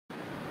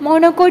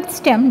Monocot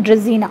stem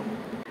Dracaena.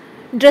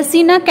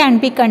 Dracaena can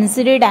be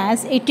considered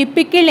as a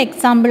typical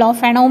example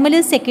of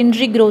anomalous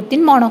secondary growth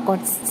in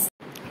monocots.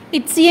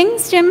 Its young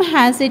stem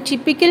has a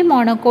typical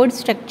monocot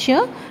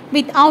structure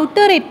with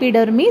outer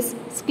epidermis,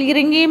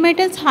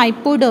 sclerenchymatous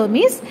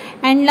hypodermis,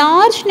 and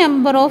large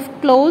number of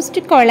closed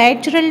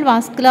collateral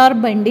vascular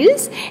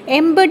bundles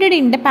embedded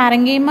in the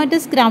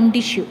parenchymatous ground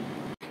tissue.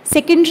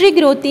 Secondary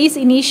growth is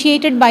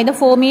initiated by the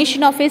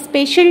formation of a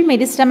special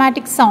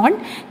meristematic zone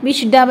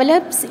which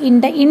develops in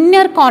the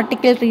inner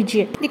cortical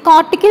region. The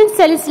cortical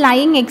cells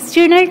lying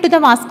external to the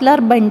vascular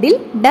bundle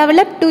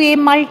develop to a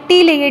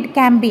multi-layered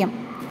cambium.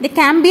 The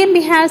cambium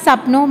behaves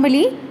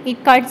abnormally.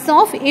 It cuts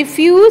off a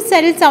few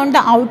cells on the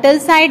outer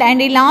side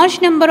and a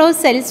large number of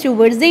cells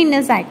towards the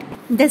inner side.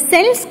 The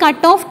cells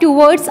cut off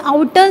towards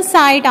outer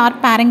side are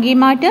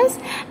parenchymatous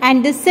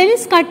and the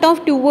cells cut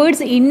off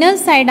towards inner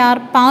side are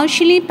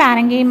partially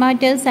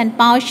parenchymatous and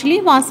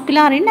partially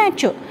vascular in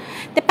nature.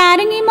 The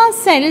parenchyma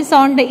cells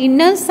on the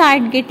inner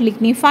side get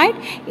lignified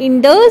in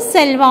those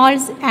cell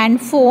walls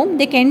and form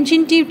the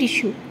conjunctive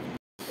tissue.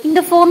 In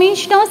the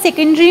formation of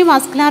secondary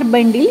vascular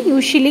bundle,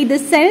 usually the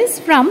cells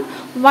from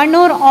one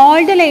or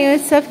all the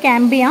layers of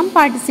cambium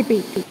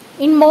participate.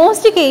 In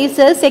most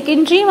cases,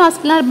 secondary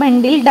vascular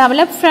bundle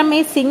develops from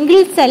a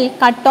single cell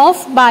cut off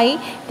by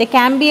the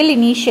cambial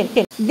initial.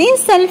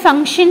 This cell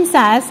functions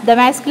as the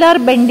vascular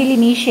bundle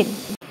initial.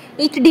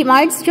 It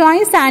divides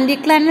twice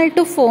anticlinal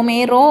to form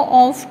a row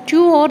of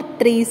 2 or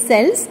 3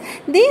 cells.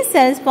 These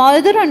cells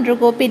further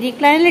undergo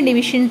periclinal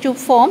division to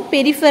form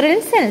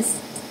peripheral cells.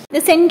 The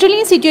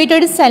centrally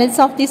situated cells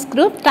of this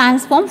group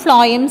transform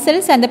phloem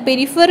cells and the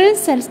peripheral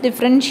cells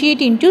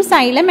differentiate into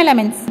xylem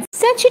elements.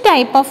 Such a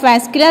type of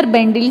vascular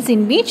bundles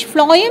in which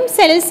phloem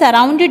cells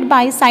surrounded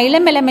by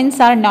xylem elements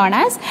are known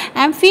as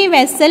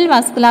amphivessel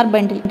vascular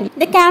bundle.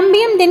 The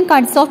cambium then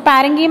cuts off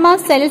parenchyma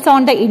cells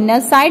on the inner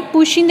side,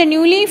 pushing the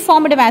newly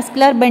formed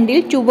vascular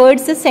bundle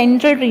towards the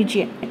central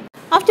region.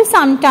 After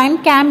some time,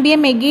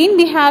 cambium again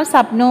behaves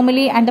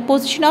abnormally and the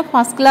position of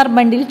vascular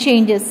bundle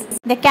changes.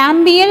 The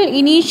cambial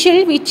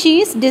initial, which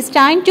is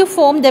destined to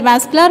form the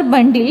vascular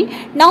bundle,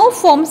 now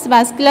forms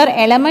vascular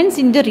elements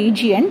in the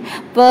region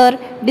where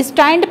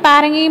destined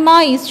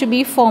parenchyma is to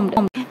be formed.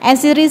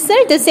 As a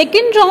result, the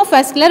second row of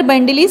vascular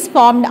bundle is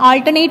formed,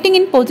 alternating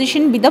in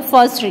position with the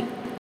first ring.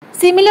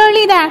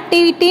 Similarly, the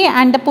activity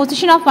and the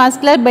position of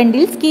vascular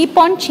bundles keep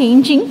on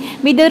changing,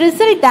 with the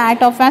result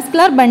that of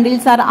vascular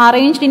bundles are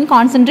arranged in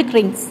concentric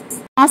rings.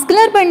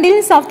 Vascular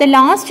bundles of the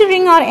last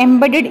ring are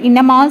embedded in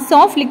a mass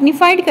of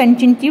lignified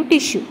conjunctive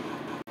tissue.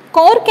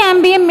 Core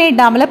cambium may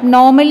develop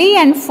normally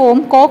and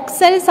form cork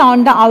cells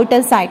on the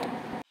outer side.